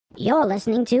You're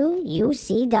listening to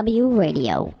UCW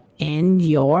Radio. In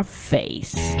your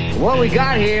face. What we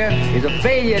got here is a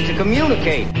failure to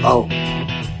communicate. Oh,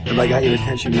 have I got your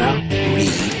attention now? Greed,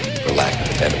 for lack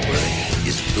of a better word,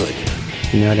 is good.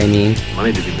 You know what I mean?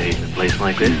 Money to be made in a place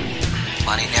like this.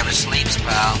 Money never sleeps,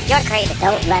 pal. You're crazy.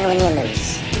 Don't run when you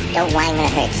lose. Don't whine when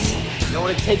it hurts. You know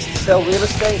what it takes to sell real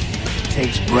estate? It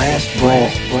takes brass.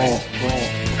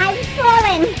 I've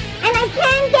fallen, and I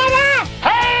can't get up.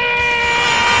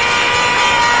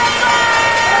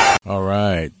 All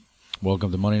right.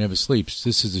 Welcome to Money Never Sleeps.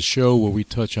 This is a show where we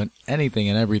touch on anything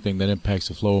and everything that impacts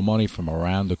the flow of money from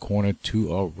around the corner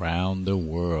to around the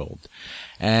world.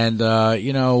 And,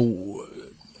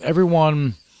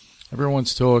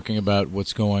 everyone's talking about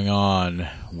what's going on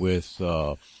with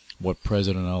what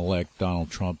President-elect Donald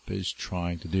Trump is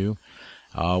trying to do,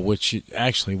 which is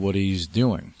actually what he's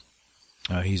doing.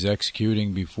 He's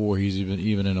executing before he's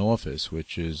even in office,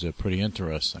 which is pretty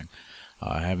interesting.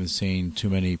 I haven't seen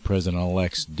too many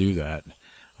president-elects do that,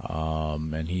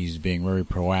 and he's being very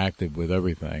proactive with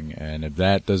everything. And if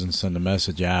that doesn't send a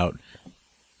message out,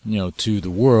 to the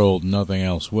world, nothing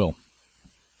else will.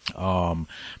 But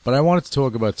I wanted to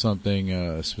talk about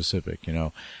something specific.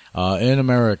 In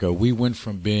America, we went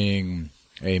from being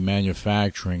a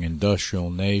manufacturing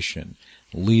industrial nation,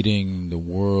 leading the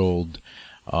world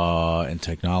in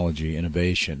technology,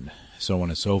 innovation, so on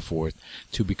and so forth,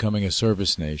 to becoming a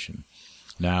service nation.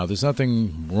 Now, there's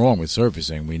nothing wrong with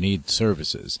servicing. We need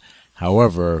services.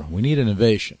 However, we need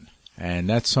innovation, and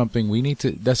that's something we need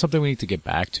to get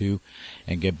back to,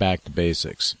 and get back to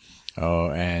basics.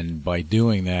 And by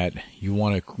doing that, you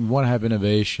want to have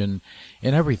innovation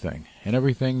in everything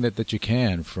that you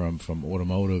can, from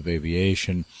automotive,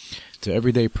 aviation, to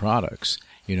everyday products.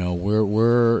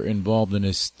 We're involved in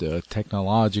this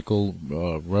technological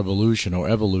revolution or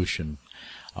evolution.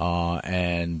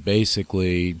 And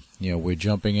basically, we're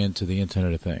jumping into the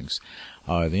Internet of Things.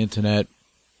 The Internet,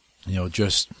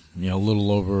 just, a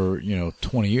little over,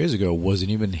 20 years ago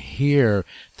wasn't even here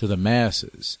to the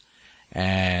masses.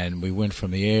 And we went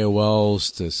from the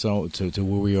AOLs to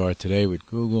where we are today with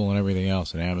Google and everything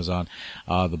else and Amazon.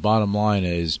 The bottom line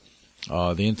is,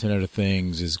 the Internet of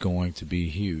Things is going to be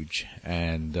huge,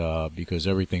 and, because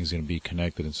everything's going to be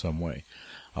connected in some way.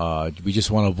 We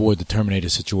just want to avoid the Terminator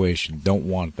situation. Don't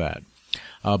want that.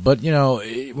 But,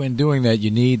 when doing that, you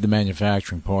need the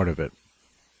manufacturing part of it.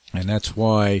 And that's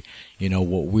why,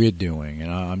 what we're doing.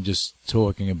 And I'm just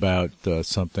talking about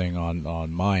something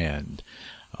on my end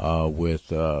with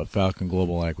Falcon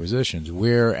Global Acquisitions.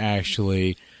 We're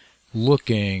actually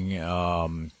looking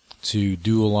to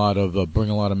do bring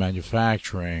a lot of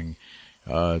manufacturing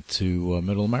to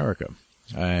Middle America.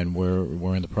 And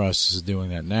we're in the process of doing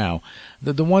that now.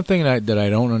 The one thing that I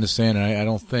don't understand, and I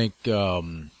don't think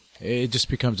it just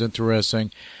becomes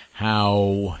interesting,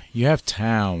 how you have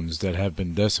towns that have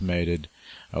been decimated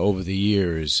over the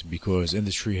years because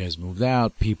industry has moved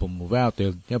out, people move out.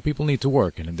 People need to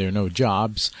work, and if there are no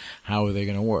jobs, how are they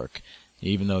going to work?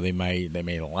 Even though they may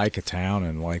like a town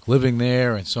and like living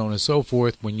there and so on and so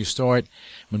forth. When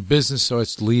business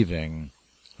starts leaving,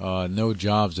 no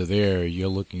jobs are there, you're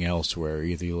looking elsewhere.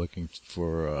 Either you're looking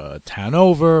for a town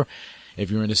over. If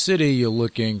you're in a city, you're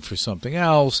looking for something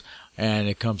else. And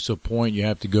it comes to a point you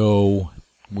have to go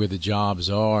where the jobs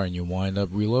are, and you wind up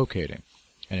relocating.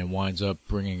 And it winds up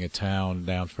bringing a town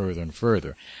down further and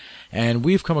further. And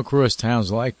we've come across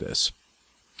towns like this.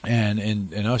 And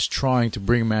in us trying to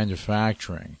bring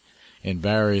manufacturing in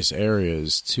various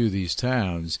areas to these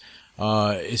towns,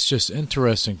 it's just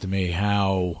interesting to me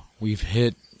how we've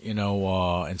hit, in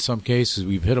some cases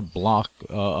we've hit a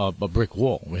brick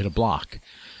wall. We hit a block.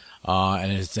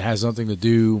 And it has nothing to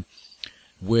do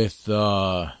with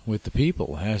the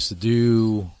people. It has to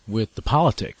do with the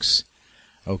politics.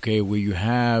 Okay, where you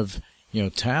have,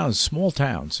 towns, small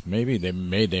towns. Maybe they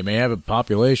may have a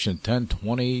population of 10,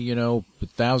 20,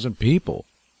 1,000 people.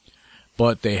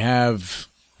 But they have,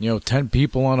 10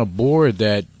 people on a board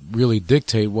that really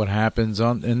dictate what happens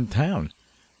in town.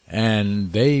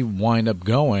 And they wind up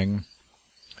going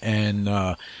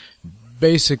and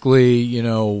basically,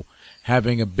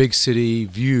 having a big city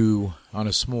view on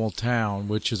a small town,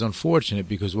 which is unfortunate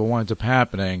because what winds up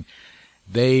happening,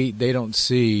 they don't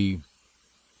see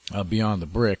beyond the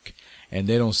brick, and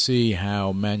they don't see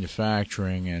how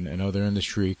manufacturing and other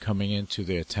industry coming into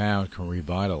their town can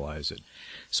revitalize it.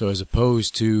 So as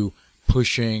opposed to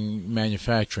pushing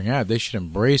manufacturing out, they should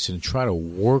embrace it and try to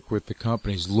work with the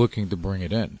companies looking to bring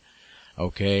it in.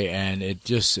 Okay, and it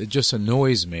just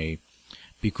annoys me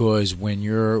because when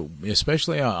you're,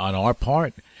 especially on our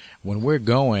part, when we're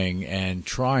going and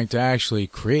trying to actually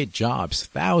create jobs,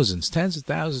 thousands, tens of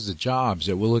thousands of jobs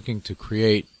that we're looking to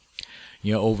create,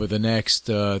 over the next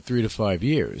 3 to 5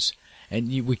 years. And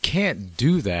we can't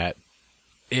do that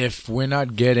if we're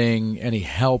not getting any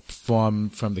help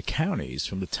from the counties,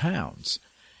 from the towns.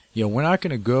 We're not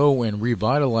going to go and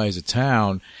revitalize a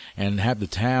town and have the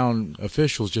town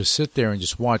officials just sit there and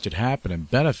just watch it happen and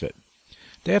benefit.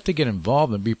 They have to get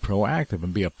involved and be proactive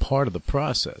and be a part of the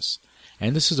process.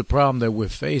 And this is a problem that we're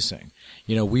facing.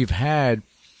 We've had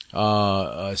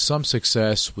some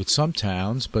success with some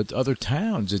towns, but other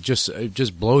towns, it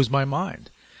just blows my mind.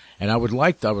 And I would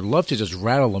love to just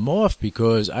rattle them off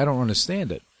because I don't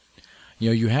understand it.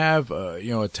 You have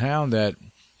a town that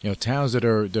towns that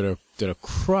are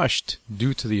crushed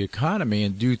due to the economy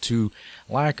and due to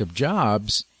lack of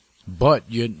jobs. But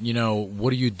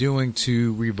what are you doing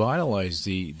to revitalize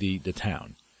the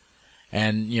town?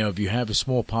 And if you have a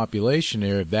small population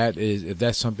there, if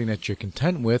that's something that you're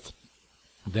content with,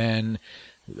 then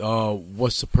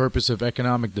what's the purpose of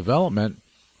economic development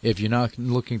if you're not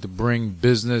looking to bring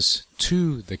business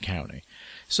to the county?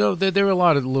 So there are a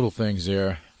lot of little things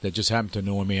there that just happen to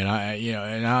annoy me,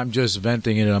 and I'm just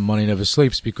venting it on Money Never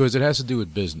Sleeps because it has to do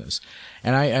with business,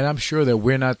 and I'm sure that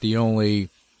we're not the only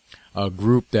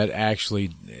group that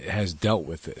actually has dealt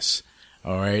with this.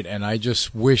 All right, and I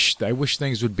wish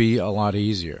things would be a lot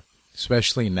easier,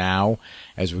 especially now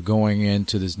as we're going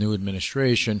into this new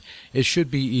administration. It should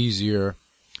be easier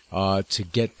to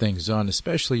get things done,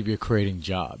 especially if you're creating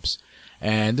jobs.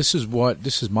 And this is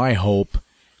my hope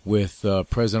with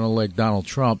President-elect Donald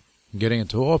Trump getting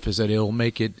into office, that it'll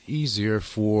make it easier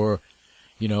for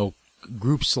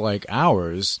groups like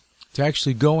ours to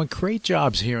actually go and create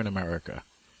jobs here in America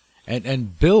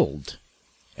and build.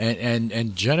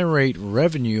 And generate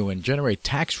revenue and generate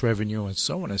tax revenue and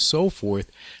so on and so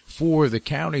forth for the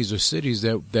counties or cities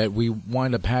that we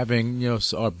wind up having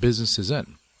our businesses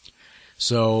in.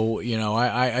 So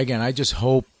I just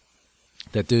hope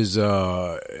that there's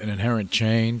an inherent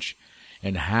change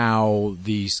in how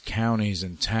these counties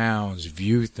and towns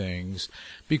view things,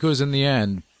 because in the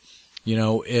end,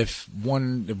 if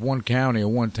one county or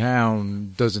one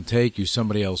town doesn't take you,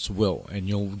 somebody else will, and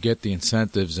you'll get the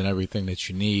incentives and everything that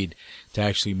you need to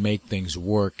actually make things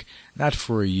work, not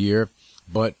for a year,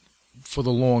 but for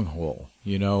the long haul.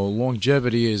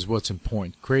 Longevity is what's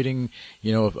important. Creating,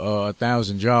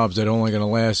 1,000 jobs that are only going to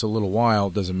last a little while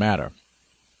doesn't matter.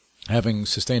 Having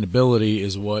sustainability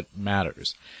is what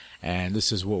matters, and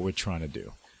this is what we're trying to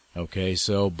do. Okay,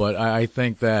 so, but I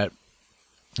think that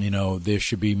there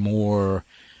should be more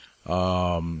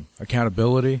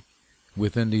accountability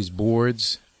within these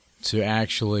boards to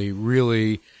actually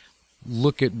really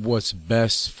look at what's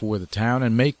best for the town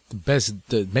and make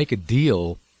a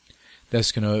deal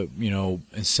that's going to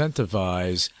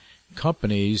incentivize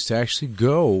companies to actually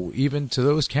go even to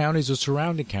those counties or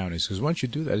surrounding counties, because once you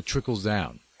do that, it trickles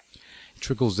down. It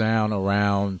trickles down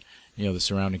around the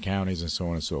surrounding counties and so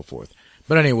on and so forth.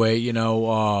 But anyway,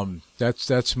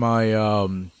 that's my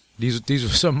these are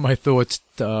some of my thoughts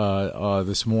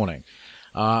this morning.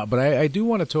 But I do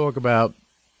want to talk about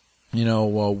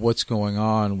what's going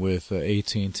on with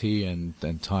AT&T and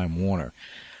TimeWarner.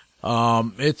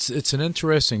 It's an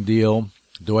interesting deal.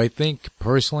 Do I think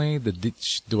personally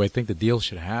do I think the deal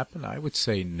should happen? I would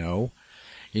say no.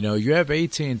 You have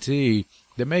AT&T.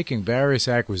 They're making various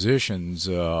acquisitions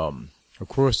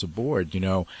across the board.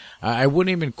 I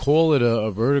wouldn't even call it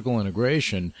a vertical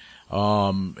integration.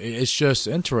 It's just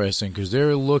interesting because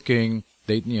they're looking.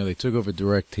 They took over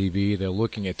DirecTV. They're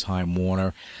looking at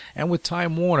TimeWarner, and with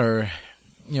TimeWarner,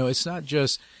 it's not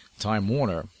just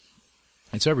TimeWarner.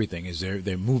 It's everything. Is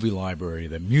their movie library,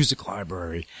 their music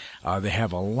library. They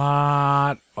have a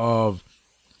lot of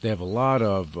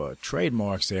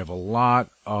trademarks. They have a lot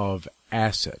of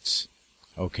assets.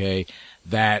 Okay,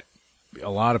 that a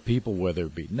lot of people, whether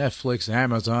it be Netflix,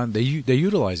 Amazon, they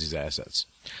utilize these assets.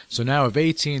 So now if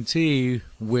AT&T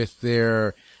with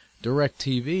their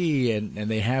DirecTV and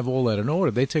they have all that in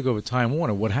order, they take over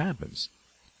TimeWarner, what happens?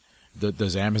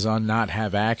 Does Amazon not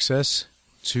have access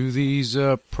to these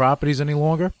properties any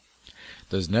longer?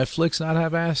 Does Netflix not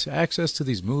have access to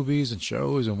these movies and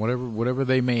shows and whatever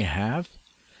they may have?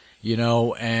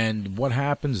 And what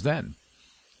happens then?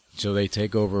 So they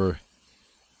take over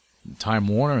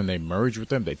TimeWarner and they merge with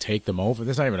them. They take them over.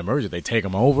 That's not even a merger. They take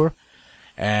them over.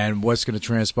 And what's going to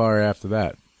transpire after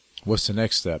that? What's the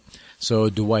next step? So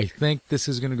do I think this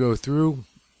is going to go through?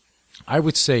 I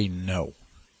would say no.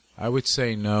 And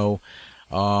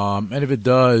if it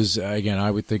does, again, I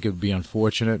would think it would be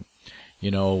unfortunate.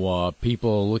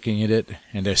 People are looking at it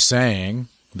and they're saying,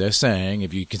 they're saying,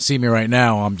 if you can see me right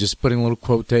now, I'm just putting little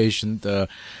quotation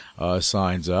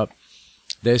signs up.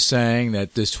 They're saying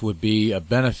that this would be a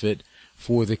benefit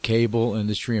for the cable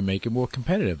industry and make it more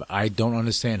competitive. I don't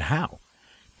understand how.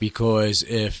 Because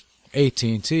if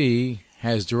AT&T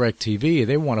has DirecTV,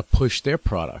 they want to push their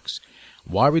products.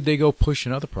 Why would they go push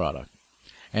another product?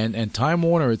 And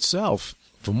TimeWarner itself,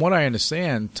 from what I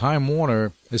understand,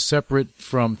 TimeWarner is separate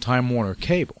from TimeWarner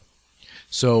Cable.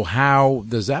 So how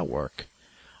does that work?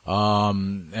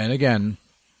 And again,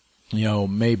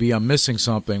 maybe I'm missing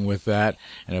something with that.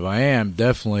 And if I am,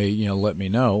 definitely, let me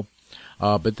know.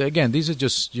 But again, these are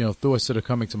just, thoughts that are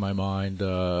coming to my mind,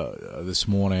 this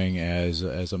morning as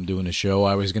I'm doing the show.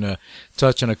 I was going to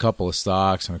touch on a couple of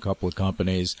stocks and a couple of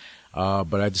companies,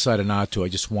 but I decided not to. I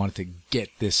just wanted to get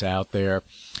this out there.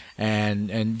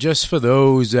 And just for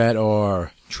those that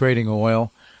are trading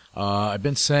oil, I've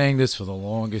been saying this for the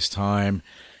longest time.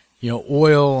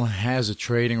 Oil has a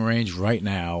trading range right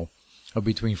now of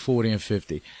between 40 and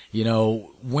 50.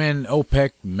 When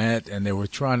OPEC met and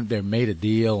they made a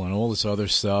deal and all this other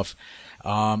stuff,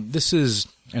 this is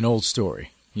an old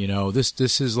story.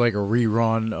 This is like a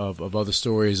rerun of other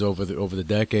stories over the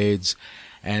decades.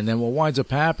 And then what winds up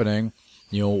happening,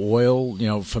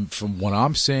 oil, from what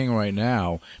I'm seeing right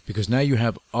now, because now you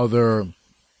have other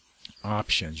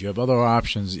options. You have other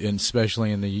options,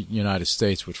 especially in the United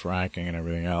States with fracking and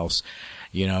everything else.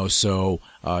 So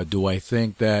do I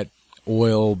think that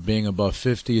oil being above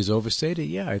 50 is overstated?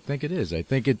 Yeah, I think it is. I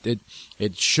think it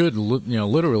should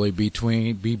literally be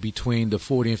between the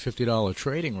 $40 and $50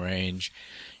 trading range,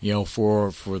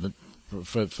 for the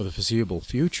foreseeable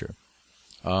future.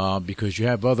 Because you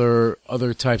have other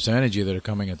types of energy that are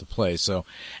coming into play. So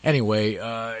anyway,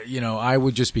 I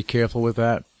would just be careful with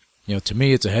that. To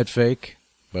me it's a head fake,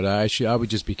 but I would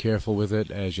just be careful with it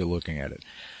as you're looking at it.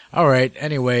 All right.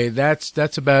 Anyway,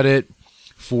 that's about it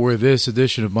for this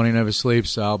edition of Money Never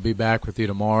Sleeps. I'll be back with you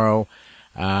tomorrow,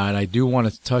 and I do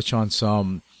want to touch on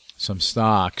some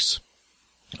stocks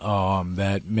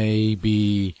that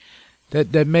may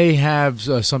have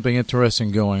something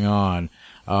interesting going on.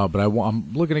 But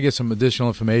I'm looking to get some additional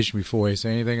information before I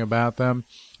say anything about them.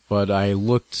 But I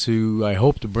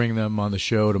hope to bring them on the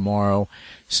show tomorrow,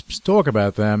 talk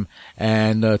about them,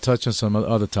 and touch on some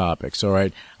other topics. All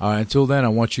right. Until then, I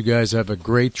want you guys to have a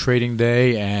great trading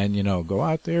day, and go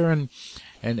out there and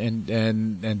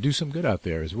do some good out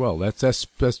there as well. That's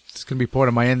going to be part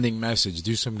of my ending message.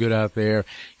 Do some good out there.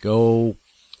 Go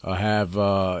have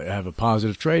a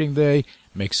positive trading day,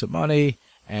 make some money,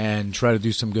 and try to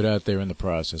do some good out there in the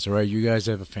process. All right, you guys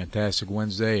have a fantastic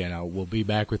Wednesday, and we'll be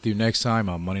back with you next time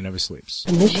on Money Never Sleeps.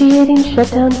 Initiating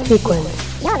shutdown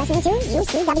sequence. You're listening to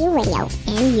UCW Radio.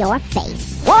 In your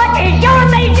face. What is your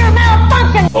major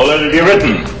malfunction? So let it be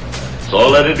written. So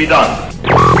let it be done.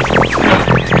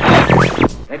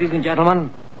 Ladies and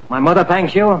gentlemen, my mother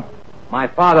thanks you, my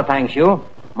father thanks you,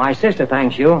 my sister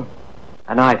thanks you,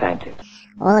 and I thank you.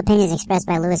 All opinions expressed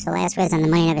by Luis Velazquez on the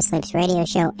Money Never Sleeps radio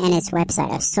show and its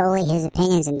website are solely his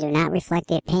opinions and do not reflect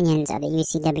the opinions of the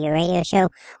UCW radio show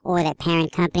or their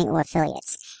parent company or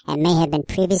affiliates, and may have been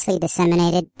previously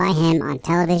disseminated by him on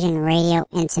television, radio,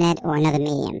 internet, or another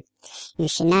medium. You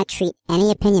should not treat any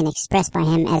opinion expressed by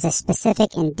him as a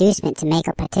specific inducement to make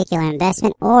a particular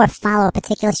investment or follow a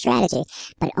particular strategy,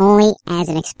 but only as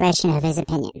an expression of his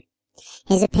opinion.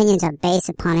 His opinions are based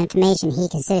upon information he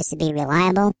considers to be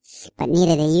reliable, but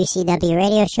neither the UCW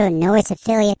radio show nor its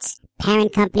affiliates,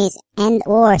 parent companies, and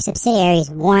or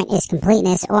subsidiaries warrant its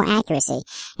completeness or accuracy,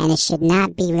 and it should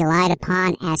not be relied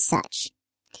upon as such.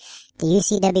 The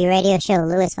UCW radio show,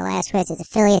 Luis Velazquez, its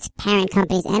affiliates, parent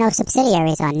companies, and or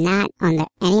subsidiaries are not under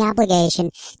any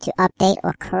obligation to update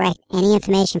or correct any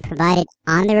information provided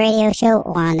on the radio show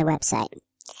or on the website.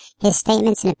 His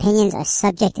statements and opinions are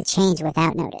subject to change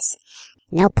without notice.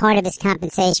 No part of his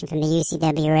compensation from the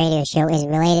UCW radio show is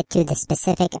related to the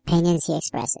specific opinions he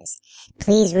expresses.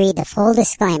 Please read the full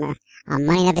disclaimer on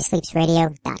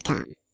MoneyNeverSleepsRadio.com.